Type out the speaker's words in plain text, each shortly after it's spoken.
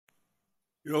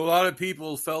A lot of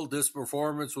people felt this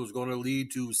performance was going to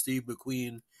lead to Steve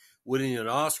McQueen winning an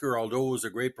Oscar, although it was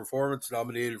a great performance,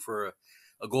 nominated for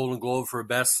a Golden Globe for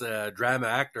Best Drama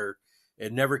Actor.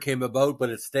 It never came about,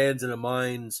 but it stands in the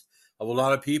minds of a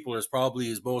lot of people as probably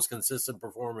his most consistent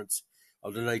performance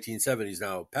of the 1970s.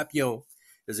 Now, Papillon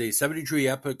is a 73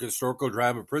 epic historical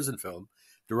drama prison film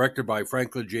directed by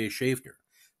Franklin J. Schaffner.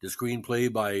 The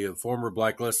screenplay by former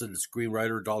blacklisted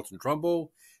screenwriter Dalton Trumbo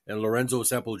and Lorenzo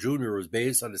Semple Jr. was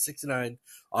based on a 1969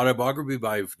 autobiography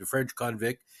by the French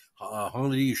convict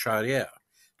Henri Charrière.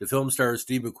 The film stars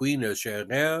Steve McQueen as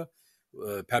Charrière,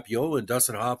 Papillon, and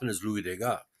Dustin Hoffman as Louis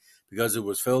Degas. Because it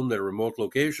was filmed at a remote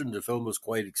location, the film was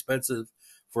quite expensive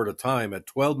for the time at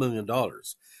 $12 million,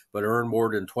 but earned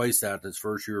more than twice that in its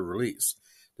first year of release.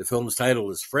 The film's title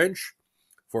is French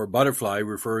for butterfly,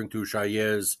 referring to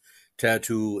Charrière's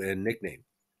tattoo and nickname.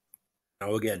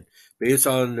 Now, again, based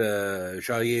on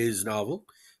Charrier's novel,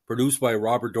 produced by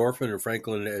Robert Dorfman and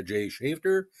Franklin J.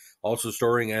 Schaffner, also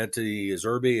starring Anthony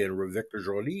Zerbe and Victor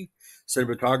Joly,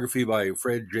 cinematography by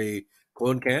Fred J.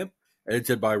 Kohnkamp,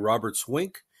 edited by Robert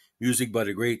Swink, music by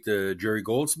the great Jerry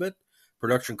Goldsmith.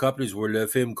 Production companies were Le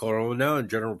Film Corona and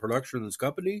General Productions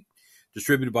Company,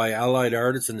 distributed by Allied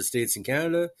Artists in the States and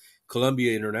Canada,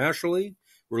 Columbia internationally.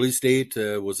 Release date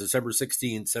was December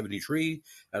 16, 1973,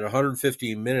 at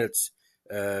 115 minutes.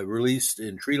 Released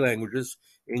in three languages,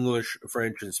 English,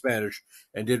 French, and Spanish,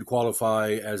 and did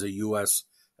qualify as a U.S.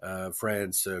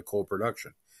 France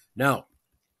co-production. Now,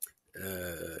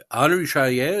 Henri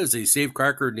Charrière is a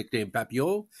safecracker nicknamed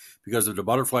Papillon because of the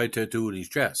butterfly tattoo in his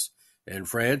chest. In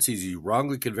France, he's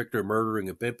wrongly convicted of murdering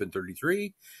a pimp in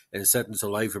 1933 and sentenced to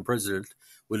life imprisonment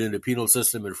within the penal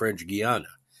system in French Guiana.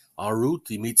 En route,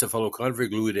 he meets a fellow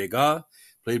convict, Louis Degas,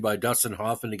 played by Dustin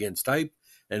Hoffman against type.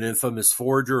 An infamous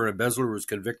forger and embezzler was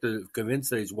convinced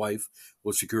that his wife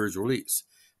will secure his release.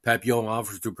 Papillon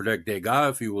offers to protect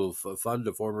Degas if he will fund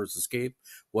the former's escape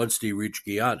once they reach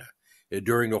Guyana. And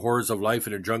during the horrors of life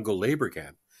in a jungle labor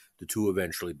camp, the two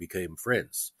eventually became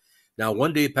friends. Now,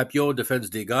 one day, Papillon defends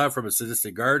Degas from a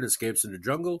sadistic guard, escapes in the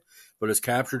jungle, but is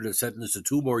captured and sentenced to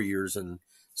 2 more years in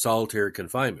solitary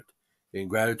confinement. In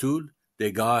gratitude,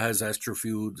 Degas has extra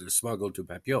food smuggled to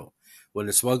Papillon. When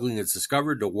the smuggling is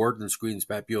discovered, the warden screens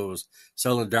Papillon's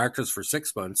cell in darkness for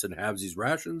 6 months and halves his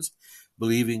rations,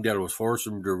 believing that it was forced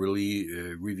him to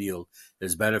reveal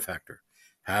his benefactor.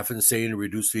 Half insane and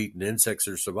reduced to eating insects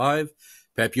to survive,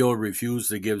 Papillon refuses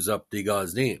to give up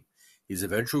Degas' name. He's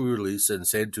eventually released and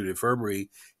sent to the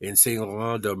infirmary in Saint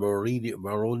Laurent de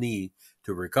Maroni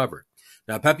to recover.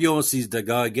 Now, Papillon sees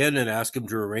Degas again and asks him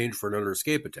to arrange for another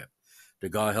escape attempt.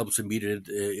 Degas helps him meet an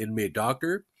inmate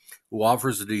doctor who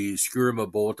offers to secure him a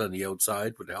boat on the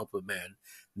outside with the help of a man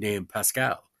named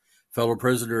Pascal. Fellow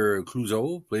prisoner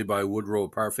Clouseau, played by Woodrow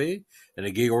Parfait, and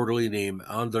a gay orderly named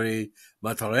André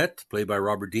Mataret, played by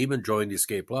Robert Demon, join the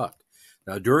escape plot.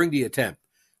 Now, during the attempt,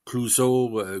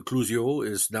 Clouseau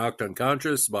is knocked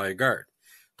unconscious by a guard.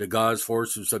 Degas is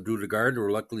forced to subdue the guard and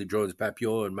reluctantly joins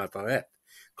Papillon and Mataret,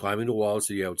 climbing the walls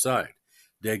to the outside.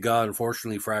 Degas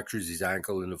unfortunately fractures his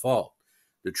ankle in the fall.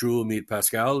 The trio meet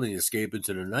Pascal and escape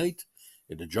into the night.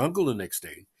 In the jungle the next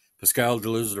day, Pascal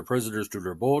delivers the prisoners to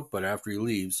their boat, but after he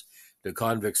leaves, the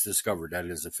convicts discover that it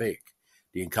is a fake.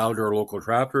 They encounter a local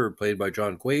trapper, played by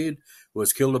John Quaid, who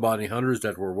has killed the bounty hunters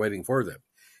that were waiting for them.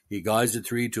 He guides the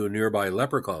three to a nearby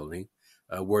leper colony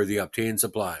where they obtain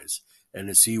supplies and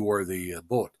a seaworthy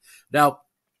boat. Now,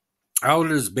 how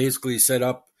it is basically set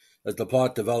up as the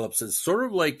plot develops, it's sort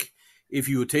of like if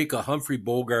you would take a Humphrey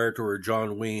Bogart or a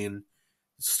John Wayne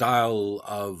style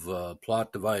of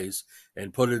plot device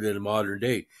and put it in modern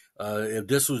day. If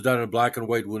this was done in black and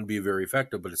white, it wouldn't be very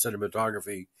effective, but the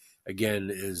cinematography, again,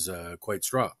 is quite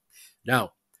strong.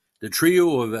 Now, the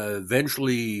trio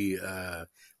eventually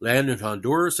land in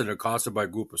Honduras and are accosted by a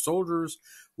group of soldiers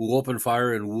who open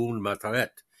fire and wound Mataret.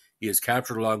 He is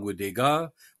captured along with Degas,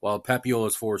 while Papillon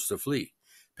is forced to flee.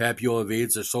 Papillon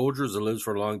evades the soldiers and lives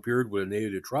for a long period with a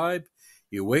native tribe.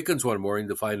 He awakens one morning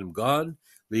to find them gone,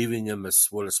 leaving him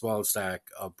with a small stack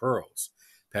of pearls.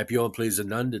 Papillon pays a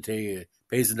nun to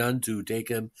take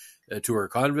him to her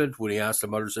convent when he asks the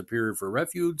Mother Superior for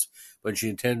refuge, but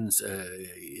she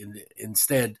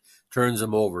instead turns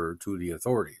him over to the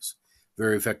authorities.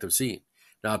 Very effective scene.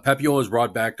 Now, Papillon is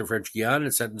brought back to French Guiana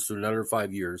and sentenced to another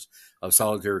 5 years of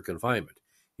solitary confinement.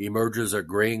 He emerges a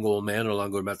graying old man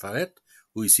along with Mataret,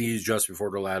 who he sees just before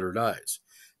the latter dies.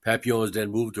 Papillon is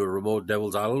then moved to a remote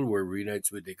Devil's Island where he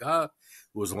reunites with Degas,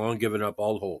 who has long given up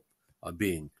all hope of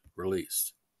being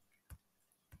released.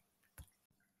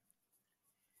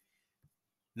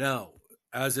 Now,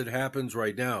 as it happens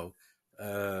right now,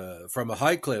 from a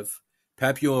high cliff,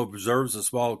 Papillon observes a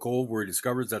small cove where he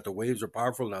discovers that the waves are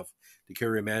powerful enough to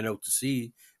carry a man out to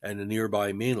sea and the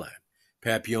nearby mainland.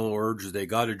 Papillon urges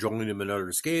Degas to join him in another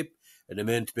escape, and the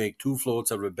men to make 2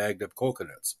 floats out of bagged up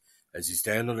coconuts. As he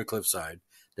stands on the cliffside,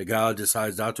 Degas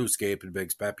decides not to escape and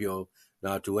begs Papillon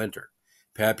not to enter.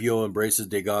 Papillon embraces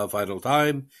Degas a final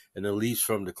time and then leaps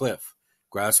from the cliff.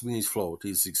 Grasping his float,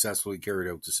 he is successfully carried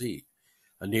out to sea.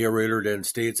 A narrator then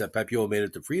states that Papillon made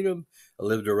it to freedom and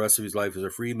lived the rest of his life as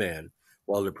a free man,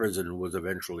 while the prison was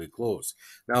eventually closed.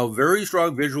 Now, very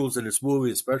strong visuals in this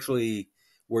movie, especially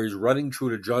where he's running through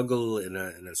the jungle in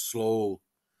a slow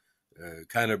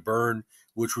kind of burn,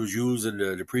 which was used in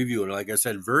the preview. And like I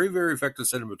said, very, very effective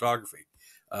cinematography.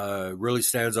 Really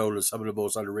stands out as some of the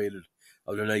most underrated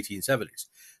of the 1970s.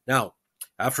 Now,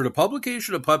 after the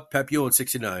publication of Papillon in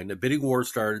 1969, a bidding war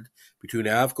started between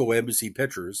AFCO Embassy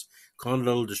Pictures,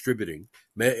 Continental Distributing,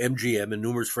 MGM, and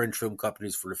numerous French film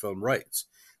companies for the film rights.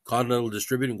 Continental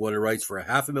Distributing won the rights for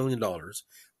 $500,000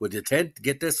 with the intent,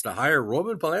 get this, to hire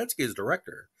Roman Polanski as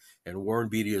director and Warren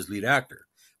Beatty as lead actor,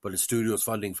 but the studio's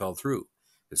funding fell through.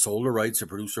 It sold the rights to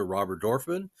producer Robert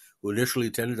Dorfman, who initially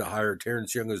intended to hire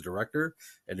Terrence Young as director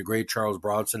and the great Charles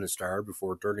Bronson as star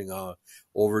before turning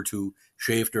over to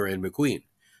Schaffner and McQueen.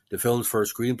 The film's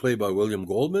first screenplay by William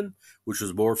Goldman, which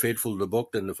was more faithful to the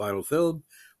book than the final film,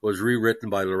 was rewritten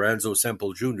by Lorenzo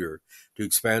Semple Jr. to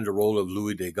expand the role of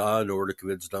Louis Degas in order to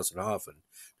convince Dustin Hoffman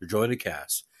to join the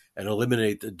cast and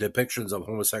eliminate the depictions of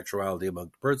homosexuality among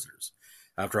the prisoners.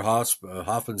 After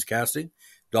Hoffman's casting,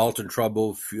 Dalton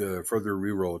Trumbo further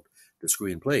rewrote the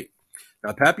screenplay.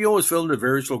 Now, Papillon was filmed at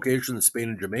various locations in Spain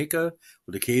and Jamaica,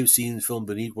 with the cave scenes filmed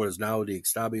beneath what is now the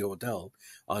Ixtabi Hotel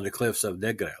on the cliffs of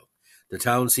Negril. The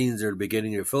town scenes at the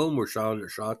beginning of the film were shot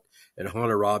at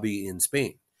Honarabi in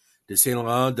Spain. The Saint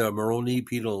Laurent de Maroni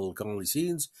penal colony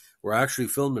scenes were actually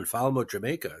filmed in Falmouth,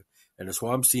 Jamaica, and the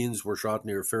swamp scenes were shot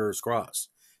near Ferris Cross.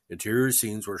 Interior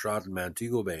scenes were shot in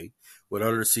Montego Bay, with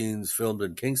other scenes filmed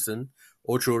in Kingston,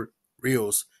 Ocho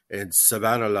Rios, and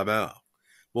Savannah-la-Mer.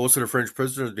 Most of the French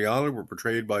prisoners on the island were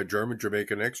portrayed by German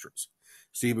Jamaican extras.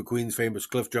 Steve McQueen's famous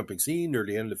cliff-jumping scene near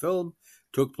the end of the film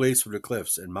took place from the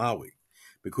cliffs in Maui.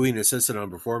 McQueen insisted on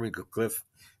performing the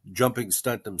cliff-jumping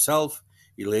stunt himself.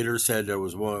 He later said that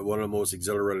was one of the most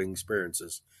exhilarating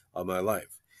experiences of my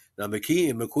life. Now,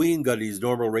 McQueen got his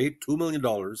normal rate, $2 million,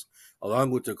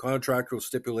 along with the contractual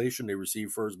stipulation they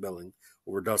received for his billing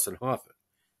over Dustin Hoffman.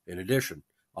 In addition,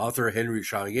 author Henry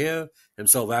Charrier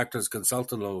himself acted as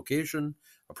consultant on location,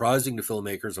 apprising the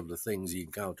filmmakers of the things he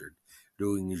encountered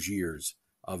during his years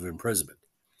of imprisonment.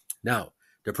 Now,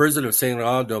 the prison of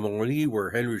Saint-Laurent-de-Maroni,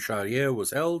 where Henry Charrier was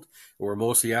held, and where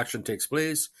most of the action takes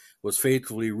place, was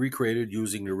faithfully recreated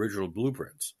using the original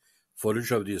blueprints. Footage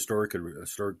of the historic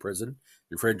prison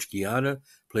in French Guiana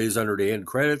plays under the end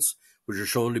credits, which are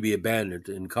shown to be abandoned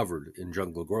and covered in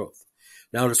jungle growth.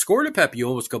 Now, the score to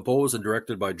Papillon was composed and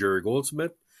directed by Jerry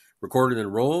Goldsmith, recorded in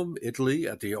Rome, Italy,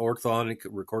 at the Orthonic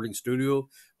Recording Studio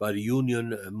by the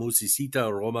Union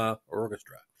Musicita Roma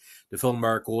Orchestra. The film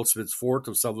marked Goldsmith's fourth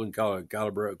of several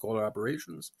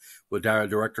collaborations with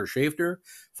director Schaffner,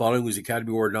 following his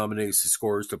Academy Award nominated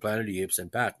scores to Planet of the Apes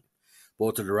and Patton.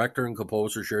 Both the director and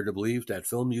composer shared the belief that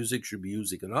film music should be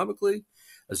used economically,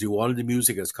 as he wanted the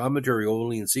music as commentary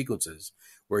only in sequences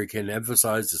where he can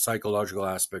emphasize the psychological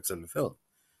aspects of the film.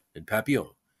 In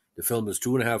Papillon, the film is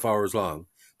 2.5 hours long,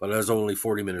 but has only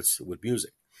 40 minutes with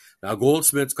music. Now,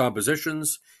 Goldsmith's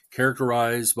compositions,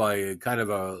 characterized by a kind of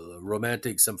a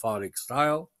romantic symphonic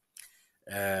style,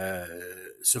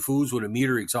 suffused with a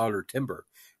meter exalted timbre,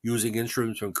 using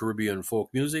instruments from Caribbean folk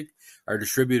music, are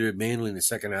distributed mainly in the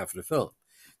second half of the film.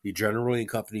 He generally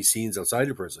accompanies scenes outside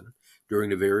the prison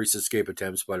during the various escape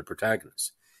attempts by the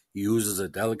protagonist. He uses a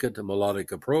delicate and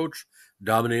melodic approach,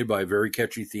 dominated by a very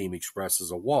catchy theme expressed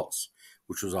as a waltz,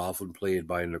 which was often played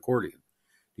by an accordion.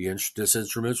 This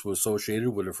instrument was associated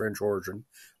with the French origin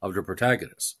of the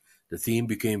protagonist. The theme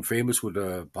became famous with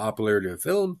the popularity of the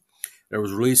film, and it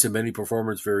was released in many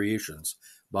performance variations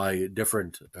by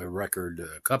different record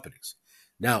companies.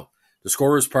 Now, the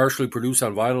score was partially produced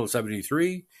on vinyl in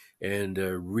 1973 and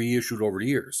reissued over the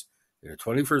years. In the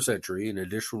 21st century, an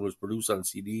edition was produced on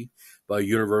CD by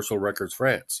Universal Records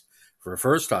France. For the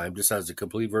first time, this has a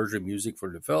complete version of music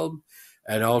from the film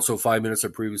and also 5 minutes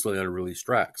of previously unreleased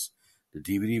tracks. The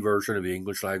DVD version of the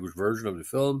English-language version of the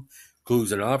film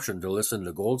includes an option to listen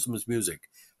to Goldsmith's music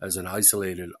as an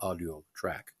isolated audio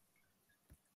track.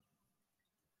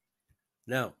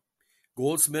 Now,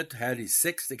 Goldsmith had his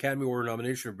 6th Academy Award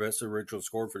nomination for Best Original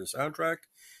Score for the soundtrack.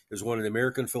 It was one of the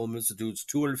American Film Institute's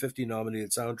 250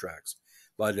 nominated soundtracks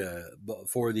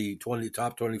for the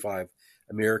top 25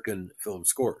 American film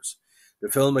scores. The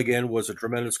film, again, was a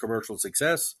tremendous commercial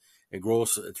success and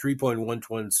grossed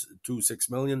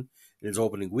 $3.126 million in its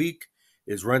opening week.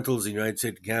 Its rentals in the United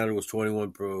States and Canada was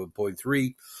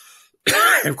 21.3,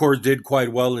 and of course did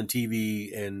quite well in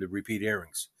TV and repeat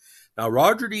airings. Now,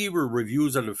 Roger Ebert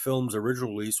reviews of the film's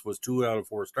original release was 2 out of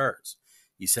 4 stars.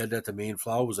 He said that the main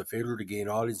flaw was a failure to gain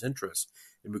audience interest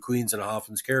in McQueen's and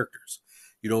Hoffman's characters.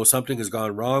 You know, something has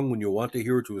gone wrong when you want the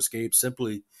hero to escape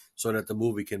simply so that the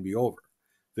movie can be over.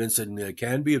 Vincent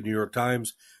Canby of New York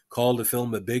Times called the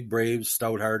film a big, brave,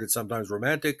 stout-hearted, sometimes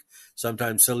romantic,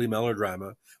 sometimes silly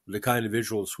melodrama with the kind of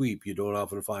visual sweep you don't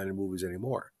often find in movies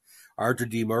anymore. Arthur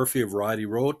D. Murphy of Variety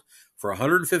wrote, "For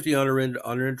 150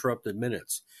 uninterrupted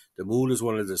minutes, the mood is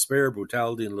one of despair,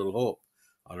 brutality, and little hope.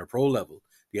 On a pro level,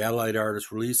 the Allied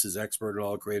artist release is expert in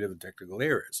all creative and technical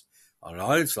areas. On an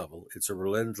audience level, it's a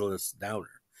relentless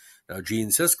downer." Now, Gene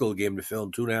Siskel gave the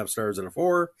film 2.5 stars out of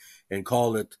 4 and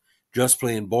called it just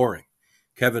plain boring.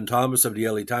 Kevin Thomas of the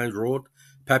LA Times wrote,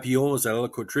 "Papillon is an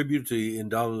eloquent tribute to the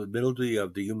indomitability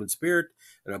of the human spirit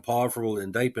and a powerful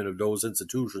indictment of those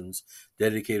institutions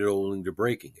dedicated only to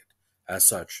breaking it. As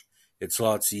such, it's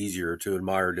lots easier to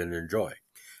admire than enjoy."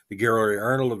 The Gary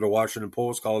Arnold of the Washington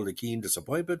Post called it a keen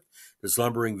disappointment. The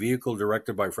slumbering vehicle,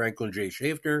 directed by Franklin J.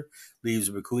 Schaffner, leaves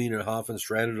McQueen and Hoffman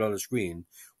stranded on the screen,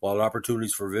 while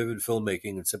opportunities for vivid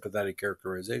filmmaking and sympathetic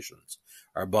characterizations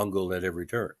are bungled at every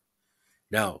turn.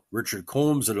 Now, Richard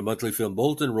Combs of the Monthly Film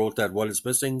Bulletin wrote that what is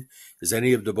missing is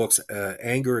any of the book's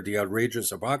anger at the outrageous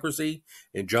hypocrisy,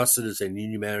 injustice, and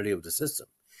inhumanity of the system,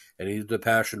 and any of the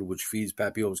passion which feeds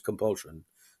Papillon's compulsion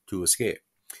to escape.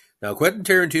 Now, Quentin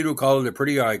Tarantino called it a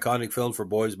pretty iconic film for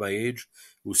boys my age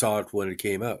who saw it when it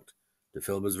came out. The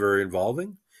film is very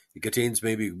involving. It contains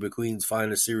maybe McQueen's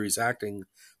finest serious acting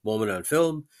moment on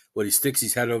film when he sticks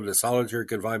his head over the solitary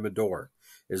confinement door.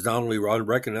 Is not only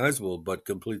unrecognizable, but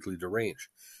completely deranged.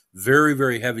 Very,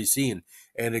 very heavy scene.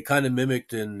 And it kind of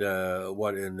mimicked in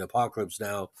Apocalypse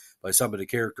Now by some of the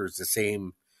characters, the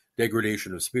same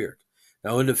degradation of spirit.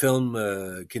 Now, in the film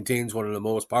contains one of the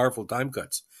most powerful time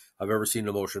cuts I've ever seen in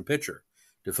a motion picture.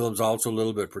 The film's also a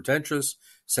little bit pretentious,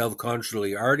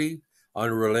 self-consciously arty,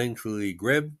 unrelentingly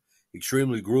grim,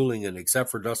 extremely grueling, and except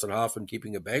for Dustin Hoffman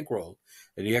keeping a bankroll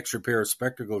and the extra pair of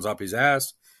spectacles up his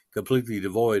ass, completely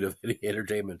devoid of any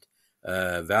entertainment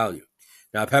value.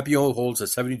 Now, Papillon holds a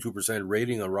 72%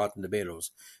 rating on Rotten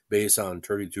Tomatoes based on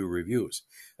 32 reviews.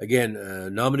 Again,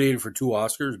 nominated for 2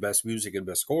 Oscars, Best Music and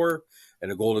Best Score,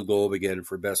 and a Golden Globe again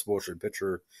for Best Motion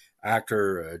Picture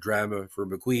Actor Drama for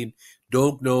McQueen.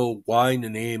 Don't know why in the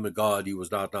name of God he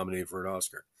was not nominated for an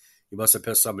Oscar. He must have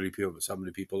pissed some of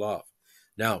the people off.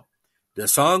 Now, the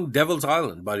song Devil's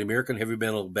Island by the American heavy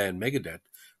metal band Megadeth,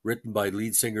 written by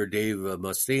lead singer Dave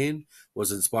Mustaine,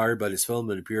 was inspired by this film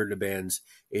and appeared in the band's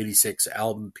 86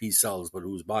 album Peace Sells, But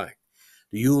Who's Buying?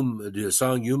 The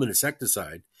song Human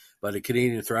Insecticide by the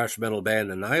Canadian thrash metal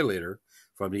band Annihilator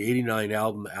from the 89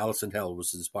 album Alice in Hell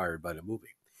was inspired by the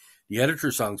movie. The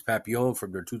Editor songs Papillon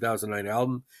from their 2009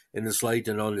 album In This Light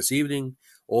and On This Evening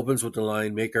opens with the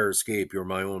line, "Make our escape, you're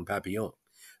my own Papillon."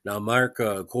 Now, Mark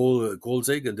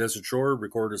Kolzig and Desert Shore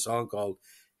recorded a song called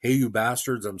 "Hey You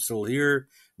Bastards, I'm Still Here,"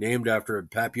 named after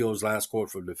Papillon's last quote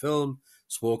from the film,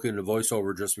 spoken in a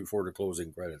voiceover just before the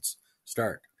closing credits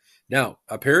start. Now,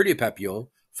 a parody of Papillon,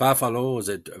 Papillon was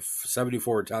a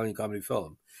 1974 Italian comedy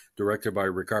film directed by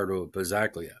Riccardo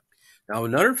Pizzaglia. Now,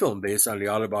 another film based on the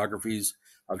autobiographies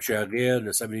of Chagrin in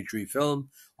the 1973 film,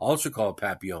 also called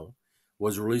Papillon,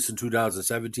 was released in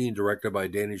 2017, directed by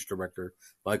Danish director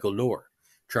Michael Noor.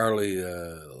 Charlie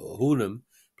Hunnam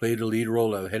played the lead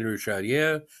role of Henry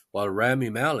Chaudière, while Rami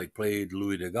Malek played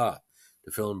Louis Degas.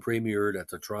 The film premiered at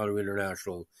the Toronto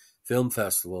International Film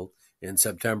Festival in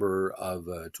September of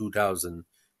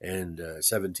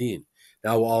 2017.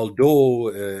 Now, although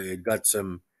it got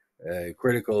some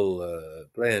critical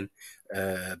play,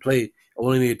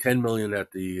 only made $10 million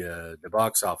at the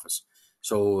box office.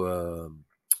 So,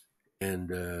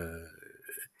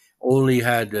 only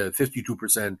had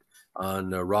 52% on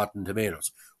Rotten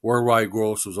Tomatoes. Worldwide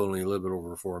gross was only a little bit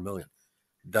over $4 million.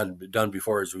 Done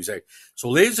before, as we say. So,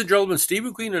 ladies and gentlemen, Steve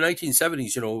McQueen in the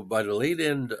 1970s, by the late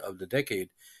end of the decade,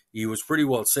 he was pretty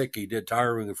well sick. He did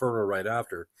Towering Inferno right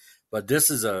after. But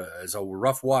this is a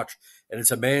rough watch, and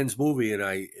it's a man's movie, and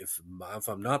if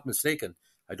I'm not mistaken,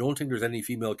 I don't think there's any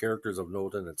female characters of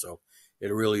note in it, so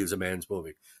it really is a man's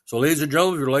movie. So, ladies and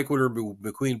gentlemen, if you like Winter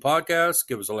McQueen podcast,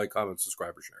 give us a like, comment,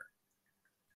 subscribe, or share.